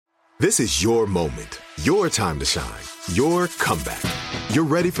This is your moment, your time to shine, your comeback. You're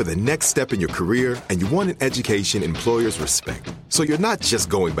ready for the next step in your career, and you want an education employers respect. So you're not just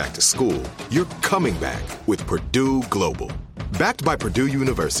going back to school, you're coming back with Purdue Global. Backed by Purdue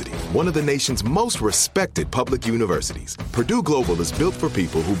University, one of the nation's most respected public universities, Purdue Global is built for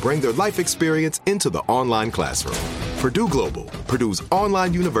people who bring their life experience into the online classroom. Purdue Global, Purdue's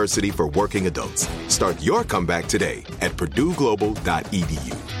online university for working adults. Start your comeback today at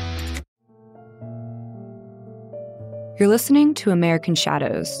purdueglobal.edu. You're listening to American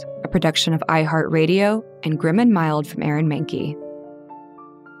Shadows, a production of iHeartRadio and Grim and Mild from Aaron Mahnke.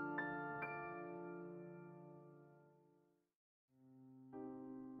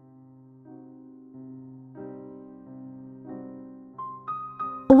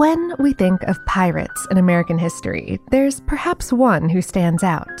 When we think of pirates in American history, there's perhaps one who stands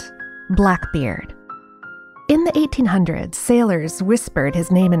out: Blackbeard. In the 1800s, sailors whispered his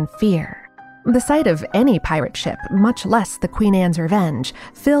name in fear. The sight of any pirate ship, much less the Queen Anne's Revenge,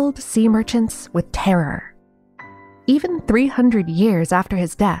 filled sea merchants with terror. Even 300 years after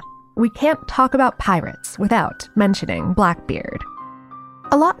his death, we can't talk about pirates without mentioning Blackbeard.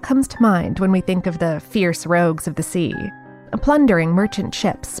 A lot comes to mind when we think of the fierce rogues of the sea, plundering merchant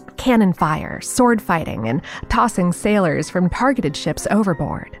ships, cannon fire, sword fighting, and tossing sailors from targeted ships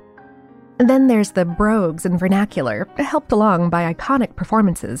overboard. Then there's the brogues in vernacular, helped along by iconic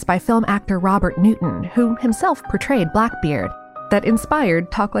performances by film actor Robert Newton, who himself portrayed Blackbeard, that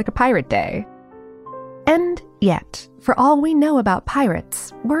inspired Talk Like a Pirate Day. And yet, for all we know about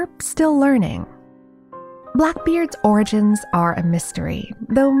pirates, we're still learning. Blackbeard's origins are a mystery,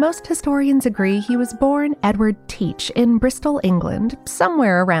 though most historians agree he was born Edward Teach in Bristol, England,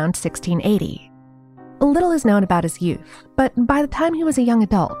 somewhere around 1680. Little is known about his youth, but by the time he was a young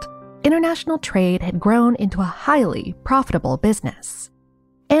adult, international trade had grown into a highly profitable business.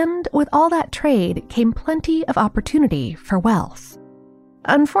 And with all that trade came plenty of opportunity for wealth.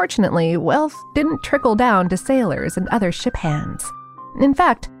 Unfortunately, wealth didn't trickle down to sailors and other ship hands. In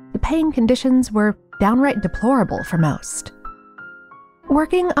fact, the paying conditions were downright deplorable for most.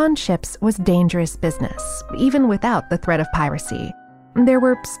 Working on ships was dangerous business, even without the threat of piracy. There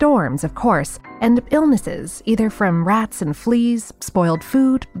were storms, of course, and illnesses, either from rats and fleas, spoiled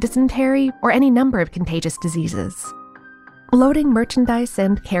food, dysentery, or any number of contagious diseases. Loading merchandise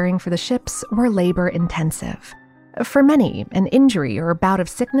and caring for the ships were labor-intensive. For many, an injury or bout of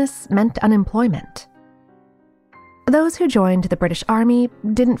sickness meant unemployment. Those who joined the British Army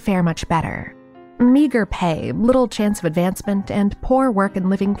didn't fare much better. Meager pay, little chance of advancement, and poor work and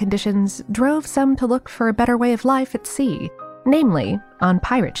living conditions drove some to look for a better way of life at sea, namely on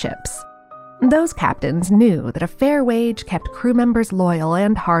pirate ships. Those captains knew that a fair wage kept crew members loyal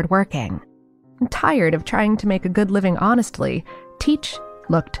and hard-working. Tired of trying to make a good living honestly, Teach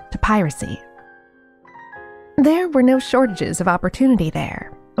looked to piracy. There were no shortages of opportunity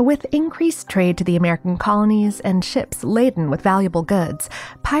there. With increased trade to the American colonies and ships laden with valuable goods,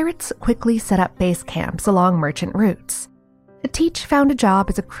 pirates quickly set up base camps along merchant routes. Teach found a job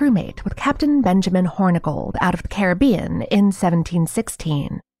as a crewmate with Captain Benjamin Hornigold out of the Caribbean in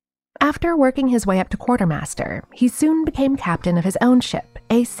 1716. After working his way up to quartermaster, he soon became captain of his own ship,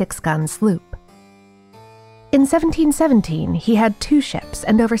 a 6-gun sloop. In 1717, he had 2 ships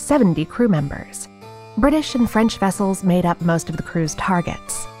and over 70 crew members. British and French vessels made up most of the crew's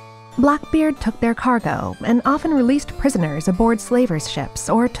targets. Blackbeard took their cargo and often released prisoners aboard slavers' ships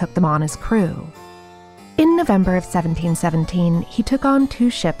or took them on as crew. In November of 1717, he took on 2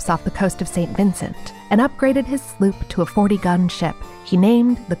 ships off the coast of St. Vincent and upgraded his sloop to a 40-gun ship he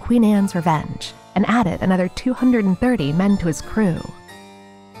named the Queen Anne's Revenge and added another 230 men to his crew.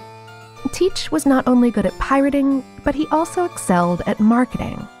 Teach was not only good at pirating, but he also excelled at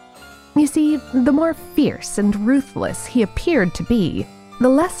marketing. You see, the more fierce and ruthless he appeared to be, the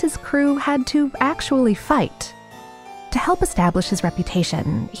less his crew had to actually fight. To help establish his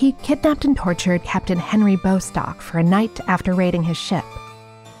reputation, he kidnapped and tortured Captain Henry Bostock for a night after raiding his ship.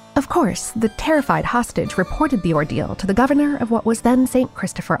 Of course, the terrified hostage reported the ordeal to the governor of what was then St.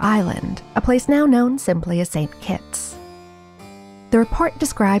 Christopher Island, a place now known simply as St. Kitts. The report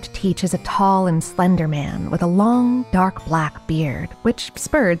described Teach as a tall and slender man with a long, dark black beard, which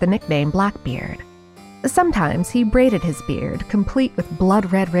spurred the nickname Blackbeard. Sometimes he braided his beard, complete with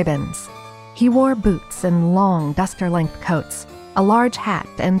blood-red ribbons. He wore boots and long, duster-length coats, a large hat,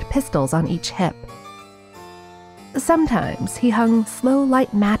 and pistols on each hip. Sometimes he hung slow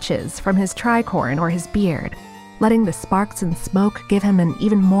light matches from his tricorn or his beard, letting the sparks and smoke give him an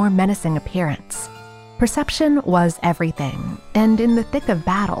even more menacing appearance. Perception was everything, and in the thick of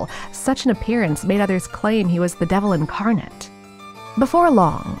battle, such an appearance made others claim he was the devil incarnate. Before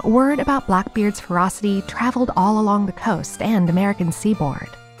long, word about Blackbeard's ferocity traveled all along the coast and American seaboard.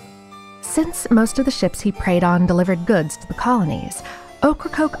 Since most of the ships he preyed on delivered goods to the colonies,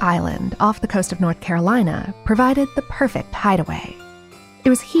 Ocracoke Island, off the coast of North Carolina, provided the perfect hideaway. It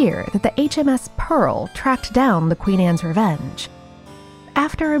was here that the HMS Pearl tracked down the Queen Anne's Revenge.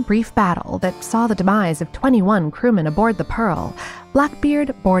 After a brief battle that saw the demise of 21 crewmen aboard the Pearl,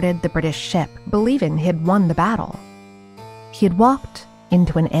 Blackbeard boarded the British ship, believing he had won the battle. He had walked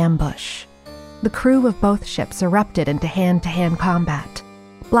into an ambush. The crew of both ships erupted into hand-to-hand combat.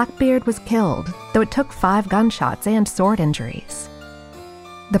 Blackbeard was killed, though it took 5 gunshots and sword injuries.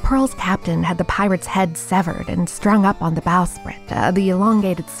 The Pearl's captain had the pirate's head severed and strung up on the bowsprit, the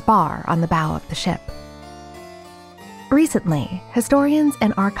elongated spar on the bow of the ship. Recently, historians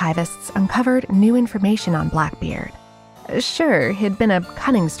and archivists uncovered new information on Blackbeard. Sure, he'd been a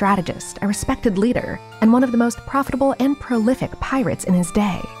cunning strategist, a respected leader, and one of the most profitable and prolific pirates in his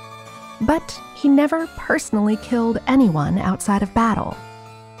day. But he never personally killed anyone outside of battle.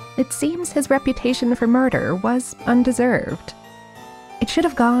 It seems his reputation for murder was undeserved. It should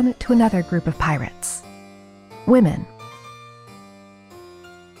have gone to another group of pirates. Women.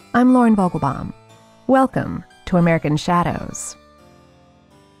 I'm Lauren Vogelbaum. Welcome to American Shadows.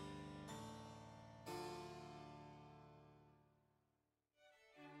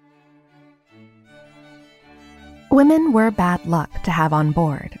 Women were bad luck to have on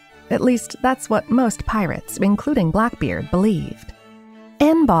board. At least that's what most pirates, including Blackbeard, believed.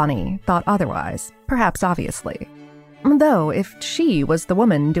 Anne Bonny thought otherwise, perhaps obviously. Though, if she was the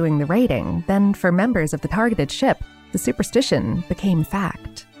woman doing the raiding, then for members of the targeted ship, the superstition became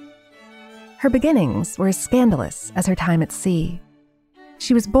fact. Her beginnings were as scandalous as her time at sea.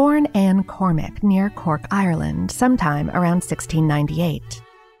 She was born Anne Cormac near Cork, Ireland, sometime around 1698.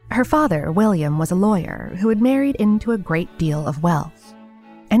 Her father, William, was a lawyer who had married into a great deal of wealth.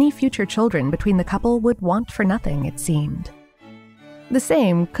 Any future children between the couple would want for nothing, it seemed. The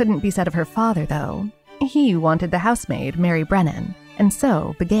same couldn't be said of her father, though. He wanted the housemaid, Mary Brennan, and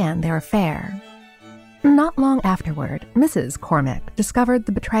so began their affair. Not long afterward, Mrs. Cormac discovered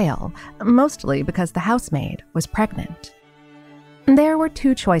the betrayal, mostly because the housemaid was pregnant. There were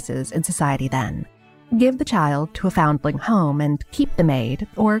 2 choices in society then: give the child to a foundling home and keep the maid,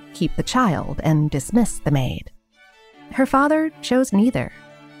 or keep the child and dismiss the maid. Her father chose neither.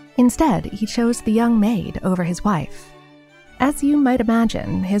 Instead, he chose the young maid over his wife. As you might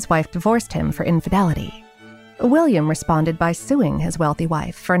imagine, his wife divorced him for infidelity. William responded by suing his wealthy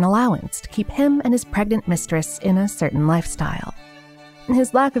wife for an allowance to keep him and his pregnant mistress in a certain lifestyle.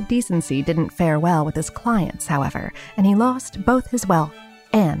 His lack of decency didn't fare well with his clients, however, and he lost both his wealth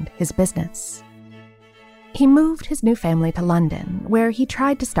and his business. He moved his new family to London, where he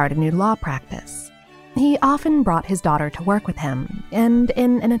tried to start a new law practice. He often brought his daughter to work with him, and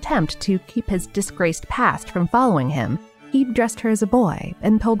in an attempt to keep his disgraced past from following him, he dressed her as a boy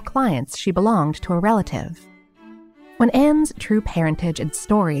and told clients she belonged to a relative. When Anne's true parentage and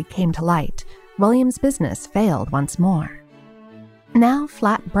story came to light, William's business failed once more. Now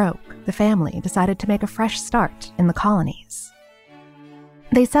flat broke, the family decided to make a fresh start in the colonies.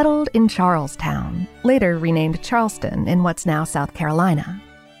 They settled in Charlestown, later renamed Charleston in what's now South Carolina.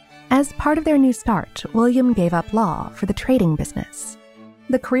 As part of their new start, William gave up law for the trading business.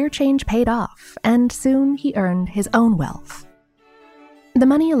 The career change paid off, and soon he earned his own wealth. The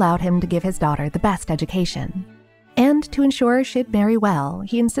money allowed him to give his daughter the best education. And to ensure she'd marry well,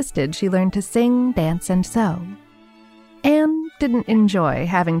 he insisted she learn to sing, dance, and sew. Anne didn't enjoy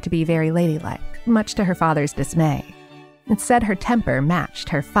having to be very ladylike, much to her father's dismay. Instead, her temper matched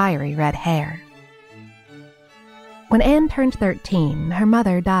her fiery red hair. When Anne turned 13, her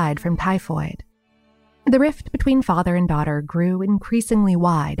mother died from typhoid. The rift between father and daughter grew increasingly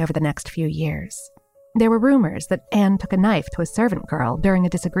wide over the next few years. There were rumors that Anne took a knife to a servant girl during a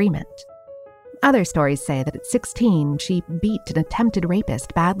disagreement. Other stories say that at 16, she beat an attempted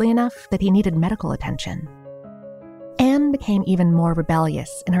rapist badly enough that he needed medical attention. Anne became even more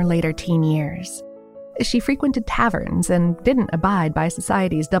rebellious in her later teen years. She frequented taverns and didn't abide by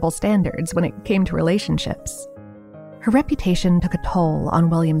society's double standards when it came to relationships. Her reputation took a toll on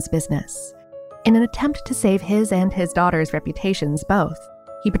William's business. In an attempt to save his and his daughter's reputations both,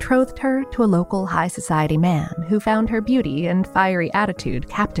 he betrothed her to a local high society man who found her beauty and fiery attitude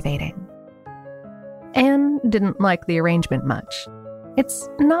captivating. Anne didn't like the arrangement much. It's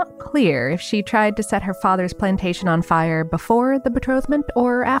not clear if she tried to set her father's plantation on fire before the betrothment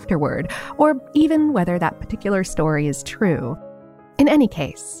or afterward, or even whether that particular story is true. In any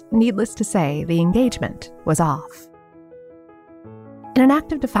case, needless to say, the engagement was off. In an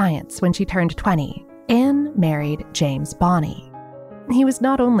act of defiance when she turned 20, Anne married James Bonny. He was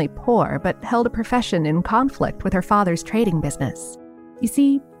not only poor, but held a profession in conflict with her father's trading business. You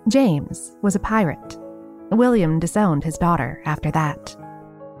see, James was a pirate. William disowned his daughter after that.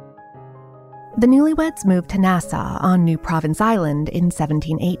 The newlyweds moved to Nassau on New Province Island in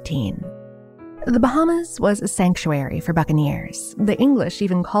 1718. The Bahamas was a sanctuary for buccaneers. The English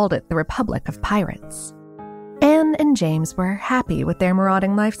even called it the Republic of Pirates. Anne and James were happy with their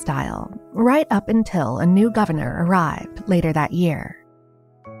marauding lifestyle, right up until a new governor arrived later that year.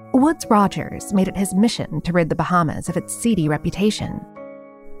 Woodes Rogers made it his mission to rid the Bahamas of its seedy reputation.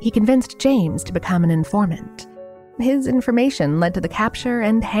 He convinced James to become an informant. His information led to the capture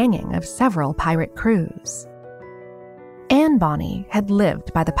and hanging of several pirate crews. Anne Bonny had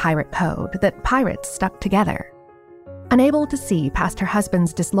lived by the pirate code that pirates stuck together. Unable to see past her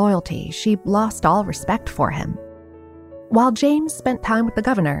husband's disloyalty, she lost all respect for him. While James spent time with the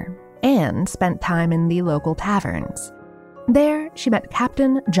governor, Anne spent time in the local taverns. There, she met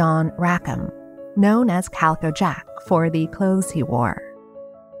Captain John Rackham, known as Calico Jack for the clothes he wore.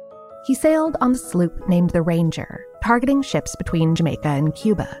 He sailed on the sloop named the Ranger, targeting ships between Jamaica and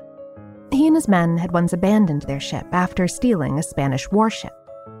Cuba. He and his men had once abandoned their ship after stealing a Spanish warship.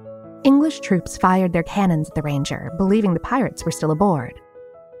 English troops fired their cannons at the Ranger, believing the pirates were still aboard.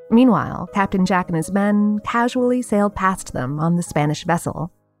 Meanwhile, Captain Jack and his men casually sailed past them on the Spanish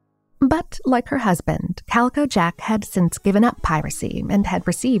vessel. But, like her husband, Calico Jack had since given up piracy and had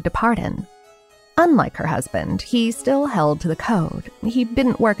received a pardon. Unlike her husband, he still held to the code. He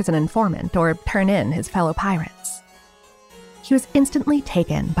didn't work as an informant or turn in his fellow pirates. He was instantly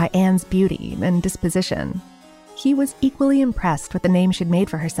taken by Anne's beauty and disposition. He was equally impressed with the name she'd made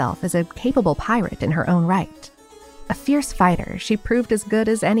for herself as a capable pirate in her own right. A fierce fighter, she proved as good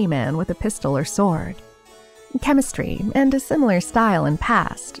as any man with a pistol or sword. Chemistry and a similar style and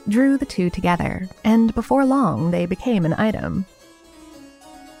past drew the two together, and before long they became an item.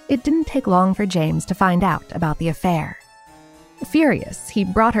 It didn't take long for James to find out about the affair. Furious, he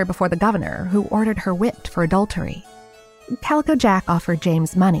brought her before the governor, who ordered her whipped for adultery. Calico Jack offered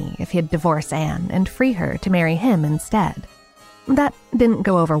James money if he'd divorce Anne and free her to marry him instead. That didn't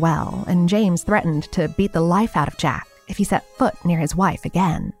go over well, and James threatened to beat the life out of Jack if he set foot near his wife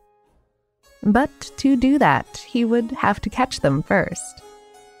again. But to do that, he would have to catch them first.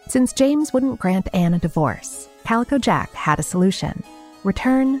 Since James wouldn't grant Anne a divorce, Calico Jack had a solution: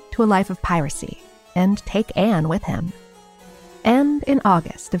 return to a life of piracy and take Anne with him. And in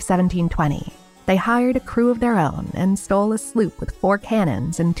August of 1720, they hired a crew of their own and stole a sloop with 4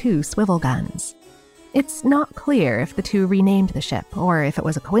 cannons and 2 swivel guns. It's not clear if the two renamed the ship or if it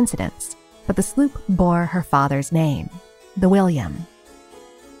was a coincidence, but the sloop bore her father's name, the William.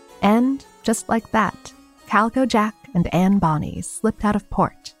 And, just like that, Calico Jack and Anne Bonny slipped out of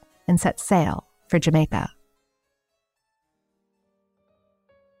port and set sail for Jamaica.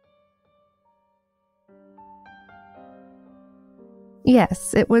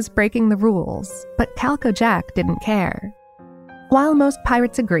 Yes, it was breaking the rules, but Calico Jack didn't care. While most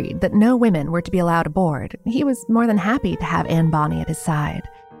pirates agreed that no women were to be allowed aboard, he was more than happy to have Anne Bonny at his side.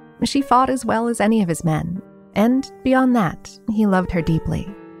 She fought as well as any of his men, and beyond that, he loved her deeply.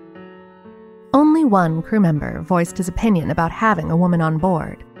 Only one crew member voiced his opinion about having a woman on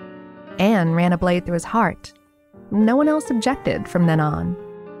board. Anne ran a blade through his heart. No one else objected from then on.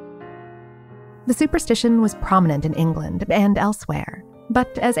 The superstition was prominent in England and elsewhere,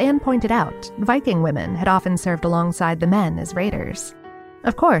 but as Anne pointed out, Viking women had often served alongside the men as raiders.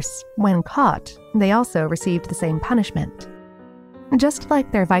 Of course, when caught, they also received the same punishment. Just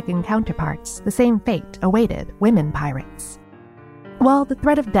like their Viking counterparts, the same fate awaited women pirates. While the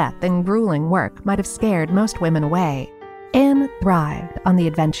threat of death and grueling work might have scared most women away, Anne thrived on the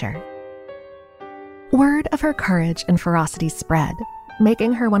adventure. Word of her courage and ferocity spread,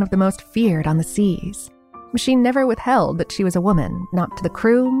 making her one of the most feared on the seas. She never withheld that she was a woman, not to the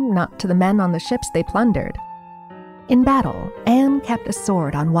crew, not to the men on the ships they plundered. In battle, Anne kept a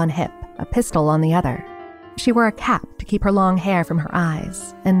sword on one hip, a pistol on the other. She wore a cap to keep her long hair from her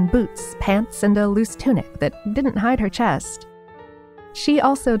eyes, and boots, pants, and a loose tunic that didn't hide her chest. She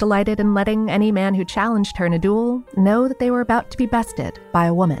also delighted in letting any man who challenged her in a duel know that they were about to be bested by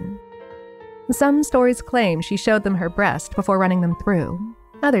a woman. Some stories claim she showed them her breast before running them through.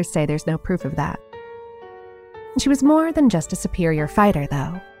 Others say there's no proof of that. She was more than just a superior fighter,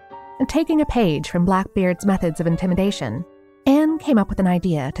 though. Taking a page from Blackbeard's methods of intimidation, Anne came up with an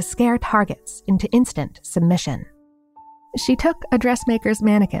idea to scare targets into instant submission. She took a dressmaker's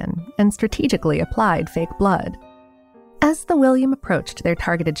mannequin and strategically applied fake blood. As the William approached their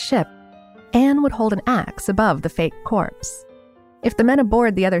targeted ship, Anne would hold an axe above the fake corpse. If the men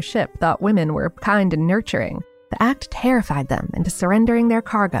aboard the other ship thought women were kind and nurturing, the act terrified them into surrendering their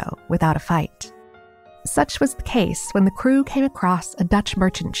cargo without a fight. Such was the case when the crew came across a Dutch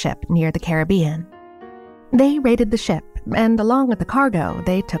merchant ship near the Caribbean. They raided the ship, and along with the cargo,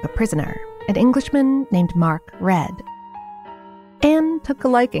 they took a prisoner, an Englishman named Mark Red. Anne took a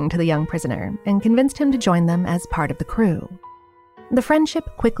liking to the young prisoner and convinced him to join them as part of the crew. The friendship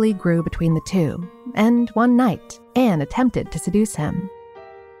quickly grew between the two, and one night, Anne attempted to seduce him.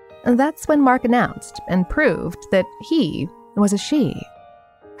 That's when Mark announced and proved that he was a she.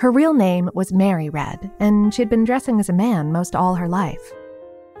 Her real name was Mary Red, and she'd been dressing as a man most all her life.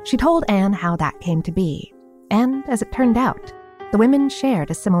 She told Anne how that came to be, and as it turned out, the women shared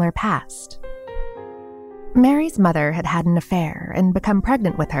a similar past. Mary's mother had had an affair and become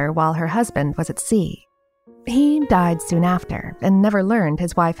pregnant with her while her husband was at sea. He died soon after and never learned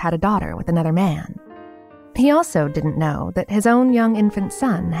his wife had a daughter with another man. He also didn't know that his own young infant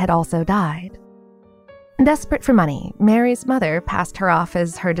son had also died. Desperate for money, Mary's mother passed her off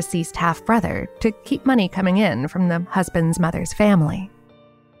as her deceased half-brother to keep money coming in from the husband's mother's family.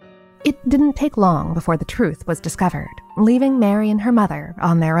 It didn't take long before the truth was discovered, leaving Mary and her mother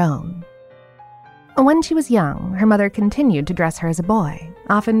on their own. When she was young, her mother continued to dress her as a boy,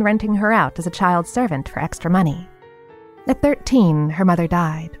 often renting her out as a child servant for extra money. At 13, her mother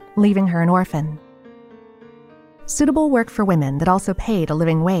died, leaving her an orphan. Suitable work for women that also paid a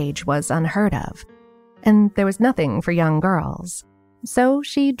living wage was unheard of, and there was nothing for young girls, so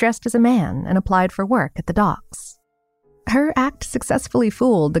she dressed as a man and applied for work at the docks. Her act successfully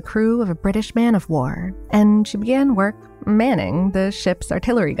fooled the crew of a British man-of-war, and she began work manning the ship's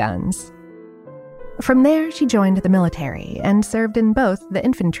artillery guns. From there, she joined the military and served in both the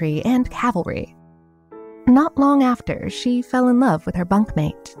infantry and cavalry. Not long after, she fell in love with her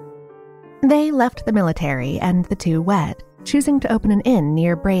bunkmate. They left the military and the two wed, choosing to open an inn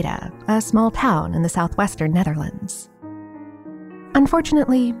near Breda, a small town in the southwestern Netherlands.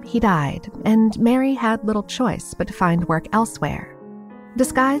 Unfortunately, he died, and Mary had little choice but to find work elsewhere.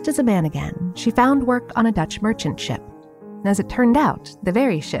 Disguised as a man again, she found work on a Dutch merchant ship. As it turned out, the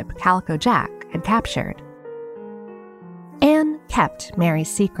very ship Calico Jack had captured. Anne kept Mary's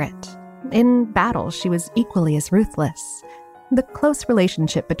secret. In battle, she was equally as ruthless. The close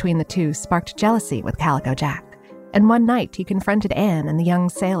relationship between the two sparked jealousy with Calico Jack, and one night he confronted Anne and the young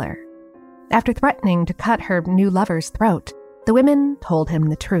sailor. After threatening to cut her new lover's throat, the women told him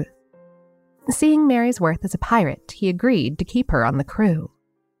the truth. Seeing Mary's worth as a pirate, he agreed to keep her on the crew.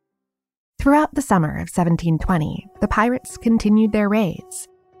 Throughout the summer of 1720, the pirates continued their raids.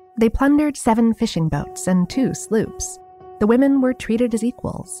 They plundered 7 fishing boats and 2 sloops. The women were treated as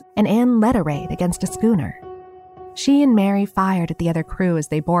equals, and Anne led a raid against a schooner. She and Mary fired at the other crew as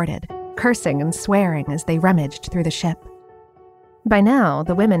they boarded, cursing and swearing as they rummaged through the ship. By now,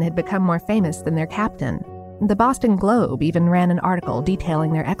 the women had become more famous than their captain. The Boston Globe even ran an article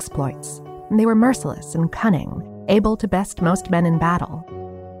detailing their exploits. They were merciless and cunning, able to best most men in battle.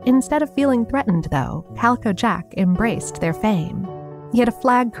 Instead of feeling threatened, though, Calico Jack embraced their fame. He had a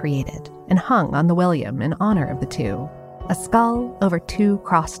flag created and hung on the William in honor of the two, a skull over 2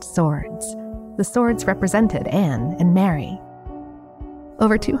 crossed swords. The swords represented Anne and Mary.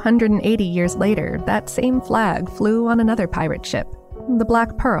 Over 280 years later, that same flag flew on another pirate ship, the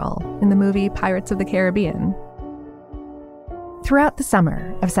Black Pearl, in the movie Pirates of the Caribbean. Throughout the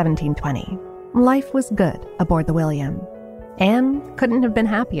summer of 1720, life was good aboard the William. Anne couldn't have been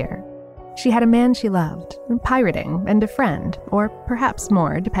happier. She had a man she loved, pirating, and a friend, or perhaps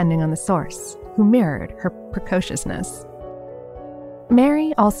more, depending on the source, who mirrored her precociousness.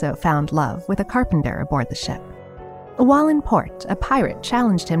 Mary also found love with a carpenter aboard the ship. While in port, a pirate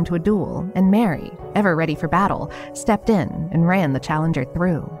challenged him to a duel, and Mary, ever ready for battle, stepped in and ran the challenger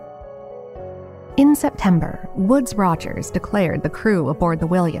through. In September, Woodes Rogers declared the crew aboard the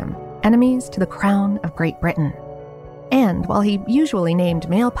William enemies to the Crown of Great Britain. And while he usually named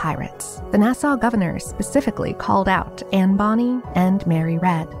male pirates, the Nassau governor specifically called out Anne Bonny and Mary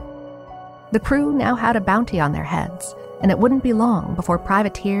Red. The crew now had a bounty on their heads, and it wouldn't be long before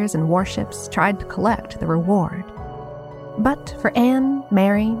privateers and warships tried to collect the reward. But for Anne,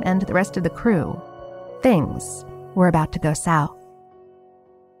 Mary, and the rest of the crew, things were about to go south.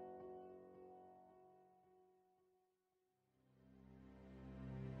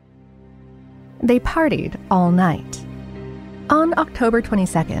 They partied all night. On October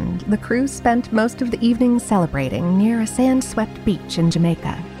 22nd, the crew spent most of the evening celebrating near a sand-swept beach in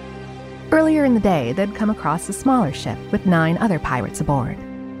Jamaica. Earlier in the day, they'd come across a smaller ship with 9 other pirates aboard.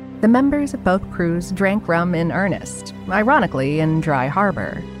 The members of both crews drank rum in earnest, ironically in Dry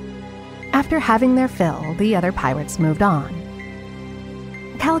Harbor. After having their fill, the other pirates moved on.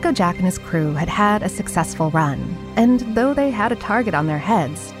 Calico Jack and his crew had had a successful run, and though they had a target on their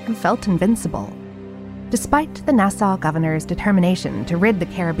heads, felt invincible. Despite the Nassau governor's determination to rid the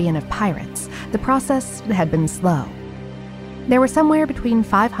Caribbean of pirates, the process had been slow. There were somewhere between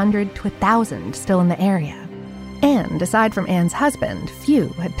 500 to 1,000 still in the area, and aside from Anne's husband, few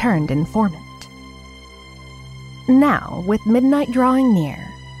had turned informant. Now, with midnight drawing near,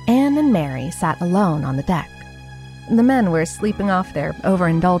 Anne and Mary sat alone on the deck. The men were sleeping off their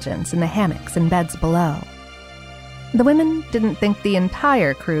overindulgence in the hammocks and beds below. The women didn't think the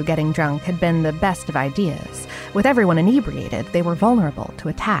entire crew getting drunk had been the best of ideas. With everyone inebriated, they were vulnerable to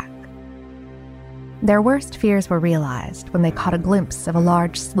attack. Their worst fears were realized when they caught a glimpse of a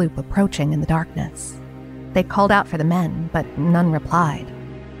large sloop approaching in the darkness. They called out for the men, but none replied.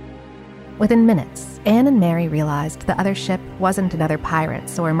 Within minutes, Anne and Mary realized the other ship wasn't another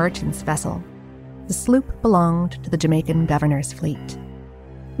pirate's or merchant's vessel. The sloop belonged to the Jamaican governor's fleet.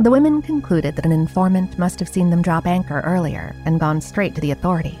 The women concluded that an informant must have seen them drop anchor earlier and gone straight to the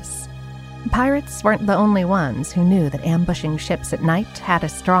authorities. Pirates weren't the only ones who knew that ambushing ships at night had a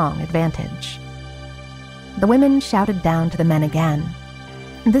strong advantage. The women shouted down to the men again.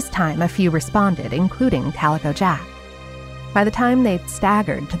 This time a few responded, including Calico Jack. By the time they'd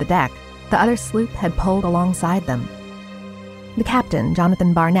staggered to the deck, the other sloop had pulled alongside them. The captain,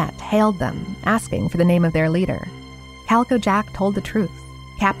 Jonathan Barnett, hailed them, asking for the name of their leader. Calico Jack told the truth.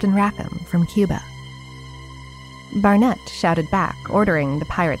 Captain Rackham from Cuba. Barnett shouted back, ordering the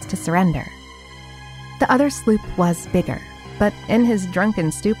pirates to surrender. The other sloop was bigger, but in his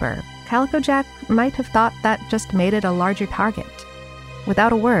drunken stupor, Calico Jack might have thought that just made it a larger target.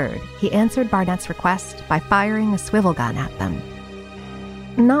 Without a word, he answered Barnett's request by firing a swivel gun at them.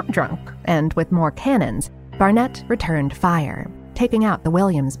 Not drunk, and with more cannons, Barnett returned fire, taking out the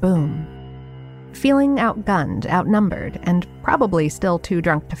Williams boom. Feeling outgunned, outnumbered, and probably still too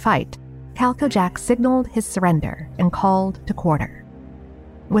drunk to fight, Calico Jack signaled his surrender and called to quarter.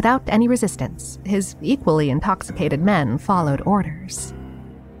 Without any resistance, his equally intoxicated men followed orders.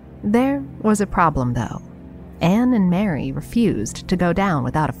 There was a problem, though. Anne and Mary refused to go down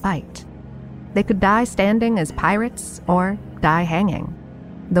without a fight. They could die standing as pirates or die hanging.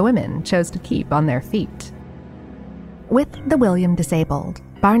 The women chose to keep on their feet. With the William disabled,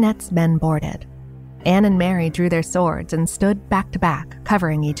 Barnett's men boarded. Anne and Mary drew their swords and stood back to back,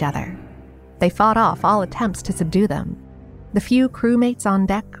 covering each other. They fought off all attempts to subdue them. The few crewmates on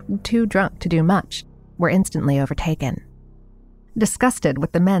deck, too drunk to do much, were instantly overtaken. Disgusted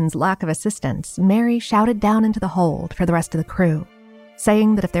with the men's lack of assistance, Mary shouted down into the hold for the rest of the crew,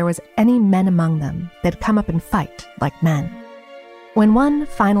 saying that if there was any men among them, they'd come up and fight like men. When one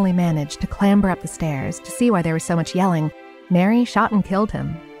finally managed to clamber up the stairs to see why there was so much yelling, Mary shot and killed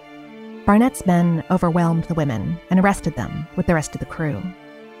him. Barnett's men overwhelmed the women and arrested them with the rest of the crew.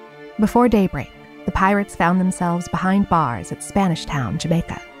 Before daybreak, the pirates found themselves behind bars at Spanish Town,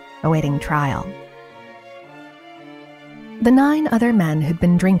 Jamaica, awaiting trial. The 9 other men who'd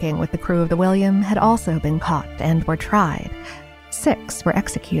been drinking with the crew of the William had also been caught and were tried. 6 were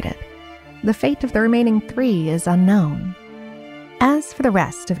executed. The fate of the remaining 3 is unknown. As for the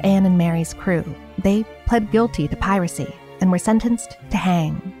rest of Anne and Mary's crew, they pled guilty to piracy and were sentenced to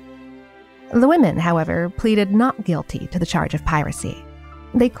hang. The women, however, pleaded not guilty to the charge of piracy.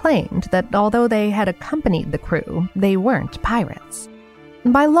 They claimed that although they had accompanied the crew, they weren't pirates.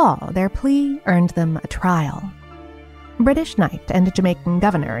 By law, their plea earned them a trial. British knight and Jamaican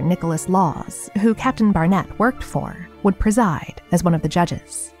governor Nicholas Laws, who Captain Barnett worked for, would preside as one of the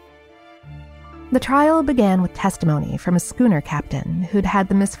judges. The trial began with testimony from a schooner captain who'd had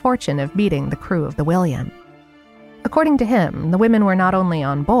the misfortune of meeting the crew of the William. According to him, the women were not only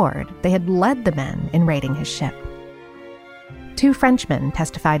on board, they had led the men in raiding his ship. 2 Frenchmen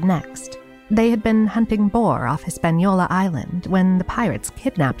testified next. They had been hunting boar off Hispaniola Island when the pirates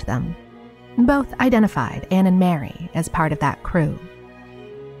kidnapped them. Both identified Anne and Mary as part of that crew.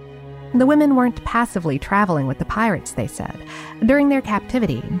 The women weren't passively traveling with the pirates, they said. During their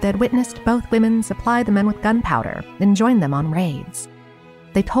captivity, they'd witnessed both women supply the men with gunpowder and join them on raids.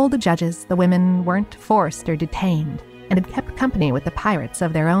 They told the judges the women weren't forced or detained and had kept company with the pirates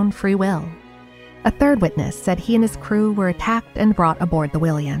of their own free will. A third witness said he and his crew were attacked and brought aboard the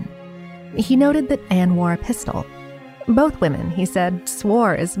William. He noted that Anne wore a pistol. Both women, he said,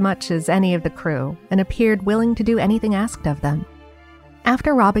 swore as much as any of the crew and appeared willing to do anything asked of them.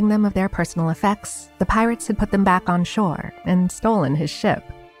 After robbing them of their personal effects, the pirates had put them back on shore and stolen his ship.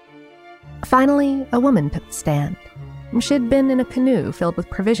 Finally, a woman took the stand. She'd been in a canoe filled with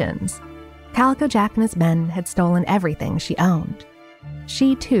provisions. Calico Jack and his men had stolen everything she owned.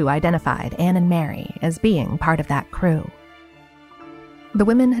 She, too, identified Anne and Mary as being part of that crew. The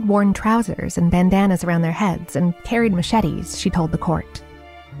women had worn trousers and bandanas around their heads and carried machetes, she told the court.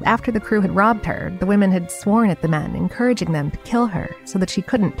 After the crew had robbed her, the women had sworn at the men, encouraging them to kill her so that she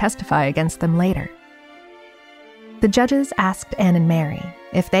couldn't testify against them later. The judges asked Anne and Mary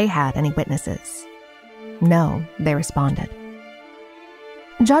if they had any witnesses. No, they responded.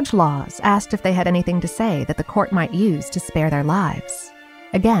 Judge Laws asked if they had anything to say that the court might use to spare their lives.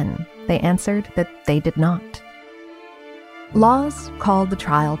 Again, they answered that they did not. Laws called the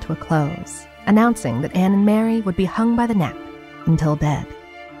trial to a close, announcing that Anne and Mary would be hung by the neck until dead.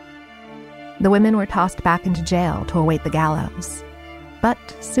 The women were tossed back into jail to await the gallows. But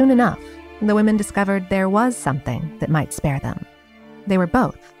soon enough, the women discovered there was something that might spare them. They were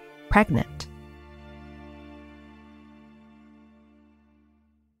both pregnant.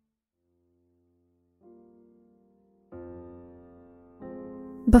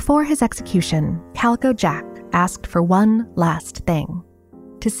 Before his execution, Calico Jack asked for one last thing: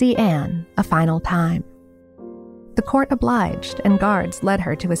 to see Anne a final time. The court obliged, and guards led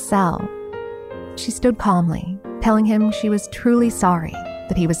her to his cell. She stood calmly, telling him she was truly sorry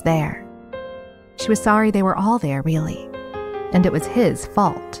that he was there. She was sorry they were all there, really, and it was his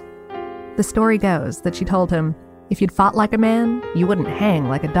fault. The story goes that she told him, if you'd fought like a man, you wouldn't hang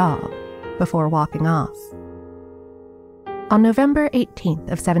like a dog, before walking off. On November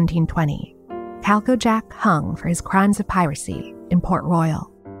 18th of 1720, Calico Jack hung for his crimes of piracy in Port Royal.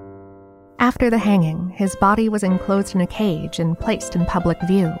 After the hanging, his body was enclosed in a cage and placed in public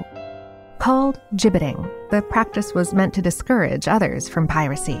view. Called gibbeting, the practice was meant to discourage others from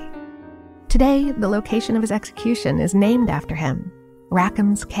piracy. Today, the location of his execution is named after him,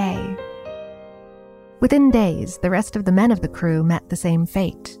 Rackham's Cay. Within days, the rest of the men of the crew met the same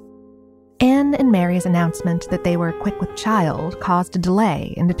fate. Anne and Mary's announcement that they were quick with child caused a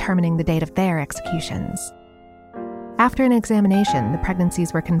delay in determining the date of their executions. After an examination, the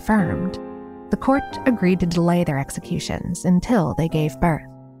pregnancies were confirmed. The court agreed to delay their executions until they gave birth.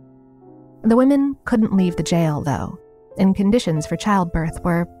 The women couldn't leave the jail, though, and conditions for childbirth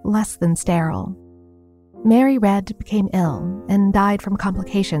were less than sterile. Mary Redd became ill and died from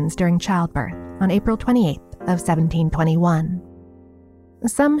complications during childbirth on April 28th of 1721.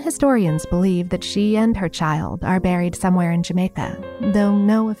 Some historians believe that she and her child are buried somewhere in Jamaica, though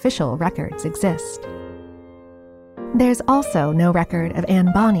no official records exist. There's also no record of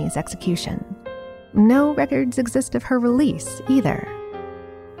Anne Bonny's execution. No records exist of her release, either.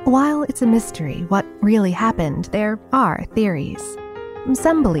 While it's a mystery what really happened, there are theories.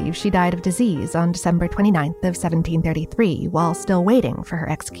 Some believe she died of disease on December 29th of 1733 while still waiting for her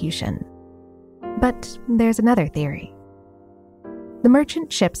execution. But there's another theory. The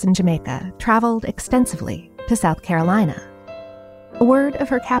merchant ships in Jamaica traveled extensively to South Carolina. Word of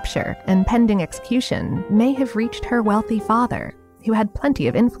her capture and pending execution may have reached her wealthy father, who had plenty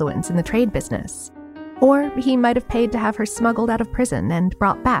of influence in the trade business. Or he might have paid to have her smuggled out of prison and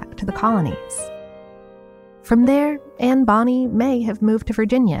brought back to the colonies. From there, Anne Bonny may have moved to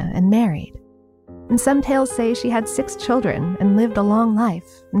Virginia and married. And some tales say she had 6 children and lived a long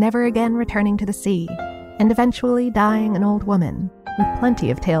life, never again returning to the sea, and eventually dying an old woman, with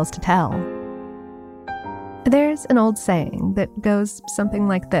plenty of tales to tell. There's an old saying that goes something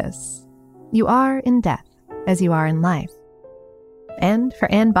like this: you are in death as you are in life. And for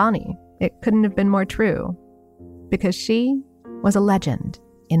Anne Bonny, it couldn't have been more true, because she was a legend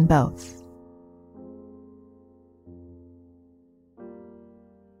in both.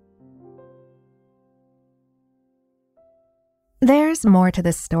 There's more to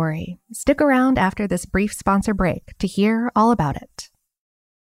this story. Stick around after this brief sponsor break to hear all about it.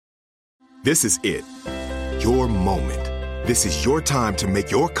 This is it. Your moment. This is your time to make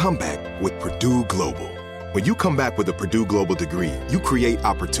your comeback with Purdue Global. When you come back with a Purdue Global degree, you create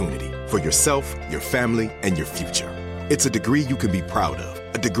opportunity for yourself, your family, and your future. It's a degree you can be proud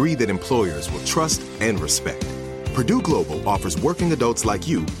of, a degree that employers will trust and respect. Purdue Global offers working adults like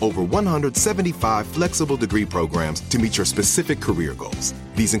you over 175 flexible degree programs to meet your specific career goals.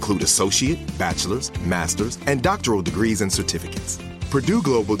 These include associate, bachelor's, master's, and doctoral degrees and certificates. Purdue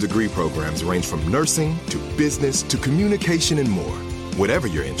Global degree programs range from nursing to business to communication and more. Whatever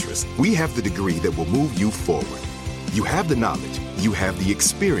your interest, we have the degree that will move you forward. You have the knowledge, you have the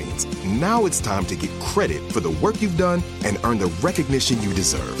experience. Now it's time to get credit for the work you've done and earn the recognition you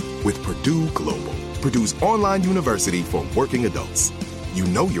deserve with Purdue Global, Purdue's online university for working adults. You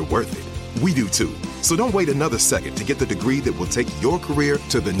know you're worth it. We do too. So don't wait another second to get the degree that will take your career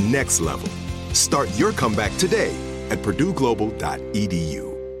to the next level. Start your comeback today at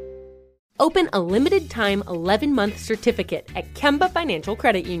purdueglobal.edu. Open a limited-time 11-month certificate at Kemba Financial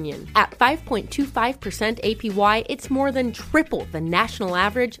Credit Union. At 5.25% APY, it's more than triple the national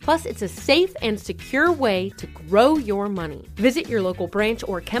average, plus it's a safe and secure way to grow your money. Visit your local branch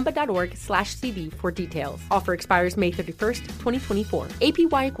or kemba.org/CD for details. Offer expires May 31st, 2024.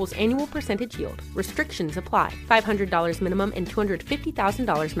 APY equals annual percentage yield. Restrictions apply. $500 minimum and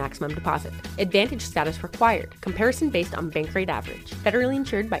 $250,000 maximum deposit. Advantage status required. Comparison based on bank rate average. Federally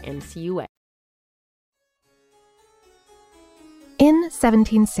insured by NCUA. In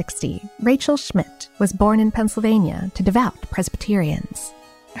 1760, Rachel Schmidt was born in Pennsylvania to devout Presbyterians.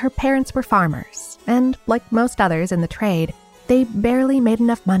 Her parents were farmers, and like most others in the trade, they barely made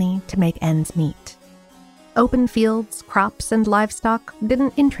enough money to make ends meet. Open fields, crops, and livestock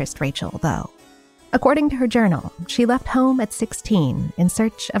didn't interest Rachel, though. According to her journal, she left home at 16 in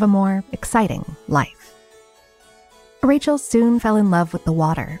search of a more exciting life. Rachel soon fell in love with the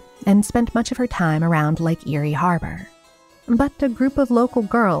water and spent much of her time around Lake Erie Harbor. But a group of local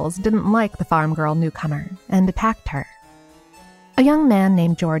girls didn't like the farm girl newcomer and attacked her. A young man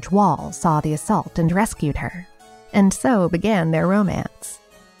named George Wall saw the assault and rescued her, and so began their romance.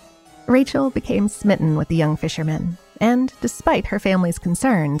 Rachel became smitten with the young fisherman, and despite her family's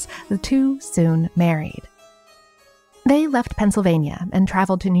concerns, the two soon married. They left Pennsylvania and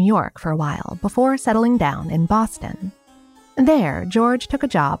traveled to New York for a while before settling down in Boston. There, George took a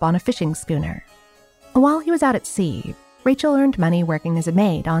job on a fishing schooner. While he was out at sea, Rachel earned money working as a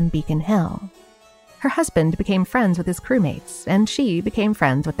maid on Beacon Hill. Her husband became friends with his crewmates, and she became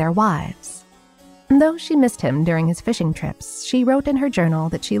friends with their wives. Though she missed him during his fishing trips, she wrote in her journal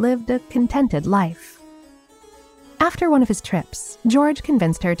that she lived a contented life. After one of his trips, George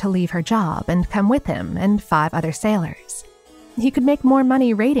convinced her to leave her job and come with him and 5 other sailors. He could make more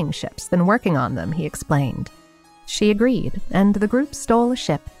money raiding ships than working on them, he explained. She agreed, and the group stole a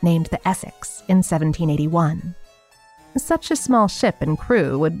ship named the Essex in 1781. Such a small ship and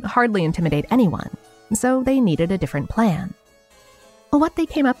crew would hardly intimidate anyone, so they needed a different plan. What they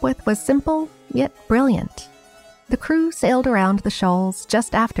came up with was simple, yet brilliant. The crew sailed around the shoals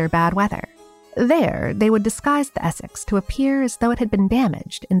just after bad weather. There, they would disguise the Essex to appear as though it had been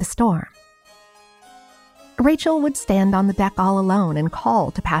damaged in the storm. Rachel would stand on the deck all alone and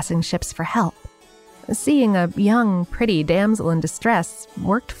call to passing ships for help. Seeing a young, pretty damsel in distress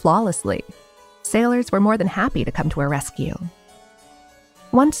worked flawlessly. Sailors were more than happy to come to her rescue.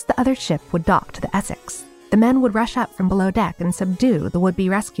 Once the other ship would dock to the Essex, the men would rush up from below deck and subdue the would-be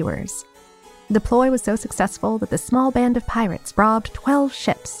rescuers. The ploy was so successful that the small band of pirates robbed 12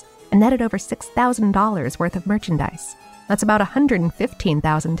 ships and netted over $6,000 worth of merchandise. That's about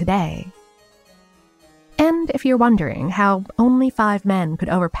 $115,000 today. And if you're wondering how only 5 men could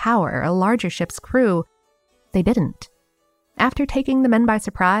overpower a larger ship's crew, they didn't. After taking the men by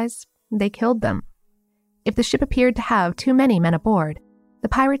surprise, they killed them. If the ship appeared to have too many men aboard, the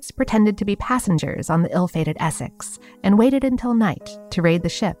pirates pretended to be passengers on the ill-fated Essex and waited until night to raid the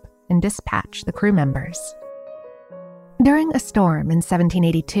ship and dispatch the crew members. During a storm in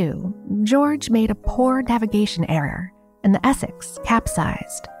 1782, George made a poor navigation error, and the Essex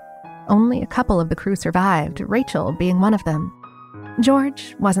capsized. Only a couple of the crew survived, Rachel being one of them.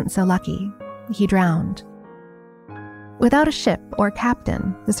 George wasn't so lucky. He drowned. Without a ship or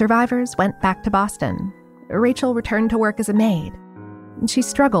captain, the survivors went back to Boston. Rachel returned to work as a maid. She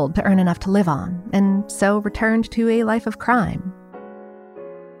struggled to earn enough to live on, and so returned to a life of crime.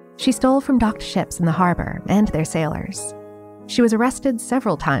 She stole from docked ships in the harbor and their sailors. She was arrested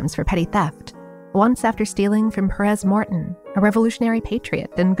several times for petty theft, once after stealing from Perez Morton, a revolutionary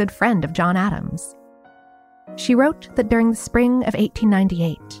patriot and good friend of John Adams. She wrote that during the spring of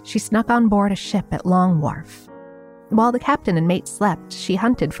 1898, she snuck on board a ship at Long Wharf. While the captain and mate slept, she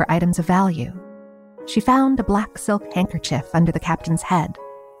hunted for items of value. She found a black silk handkerchief under the captain's head,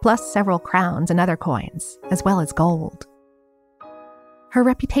 plus several crowns and other coins, as well as gold. Her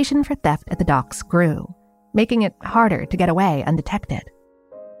reputation for theft at the docks grew, making it harder to get away undetected.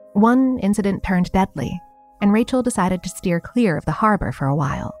 One incident turned deadly, and Rachel decided to steer clear of the harbor for a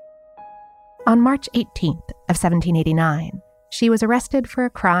while. On March 18th of 1789, she was arrested for a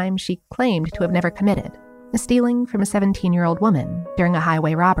crime she claimed to have never committed, stealing from a 17-year-old woman during a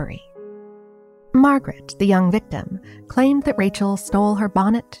highway robbery. Margaret, the young victim, claimed that Rachel stole her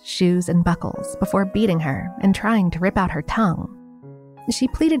bonnet, shoes, and buckles before beating her and trying to rip out her tongue. She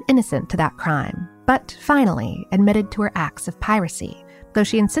pleaded innocent to that crime, but finally admitted to her acts of piracy, though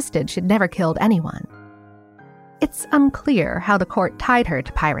she insisted she'd never killed anyone. It's unclear how the court tied her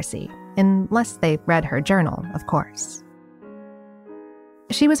to piracy, unless they read her journal, of course.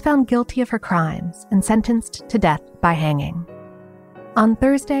 She was found guilty of her crimes and sentenced to death by hanging. On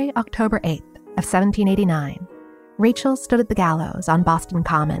Thursday, October 8th of 1789, Rachel stood at the gallows on Boston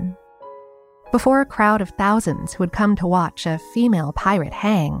Common. Before a crowd of thousands who had come to watch a female pirate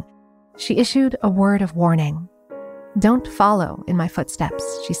hang, she issued a word of warning. "Don't follow in my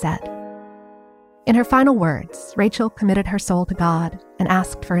footsteps," she said. In her final words, Rachel committed her soul to God and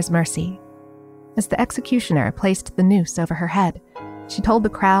asked for his mercy. As the executioner placed the noose over her head, she told the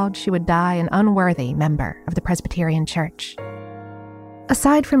crowd she would die an unworthy member of the Presbyterian Church.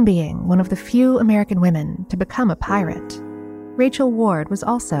 Aside from being one of the few American women to become a pirate, Rachel Ward was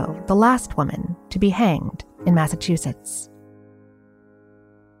also the last woman to be hanged in Massachusetts.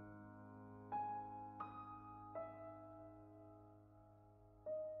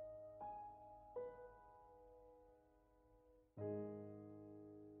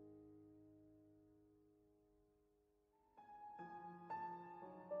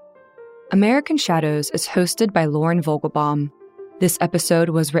 American Shadows is hosted by Lauren Vogelbaum. This episode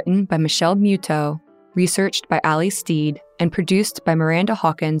was written by Michelle Muto, researched by Ali Steed, and produced by Miranda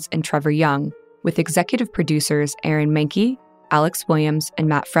Hawkins and Trevor Young, with executive producers Aaron Mahnke, Alex Williams, and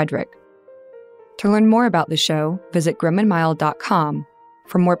Matt Frederick. To learn more about the show, visit grimandmild.com.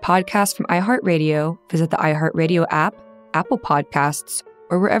 For more podcasts from iHeartRadio, visit the iHeartRadio app, Apple Podcasts,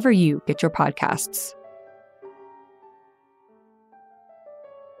 or wherever you get your podcasts.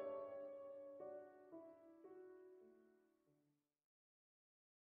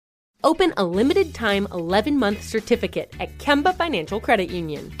 Open a limited-time 11-month certificate at Kemba Financial Credit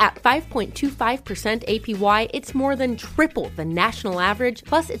Union. At 5.25% APY, it's more than triple the national average,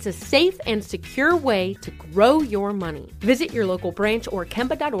 plus it's a safe and secure way to grow your money. Visit your local branch or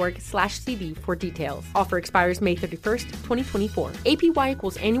kemba.org/cb for details. Offer expires May 31st, 2024. APY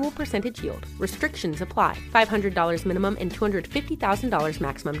equals annual percentage yield. Restrictions apply. $500 minimum and $250,000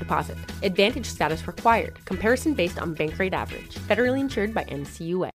 maximum deposit. Advantage status required. Comparison based on bank rate average. Federally insured by NCUA.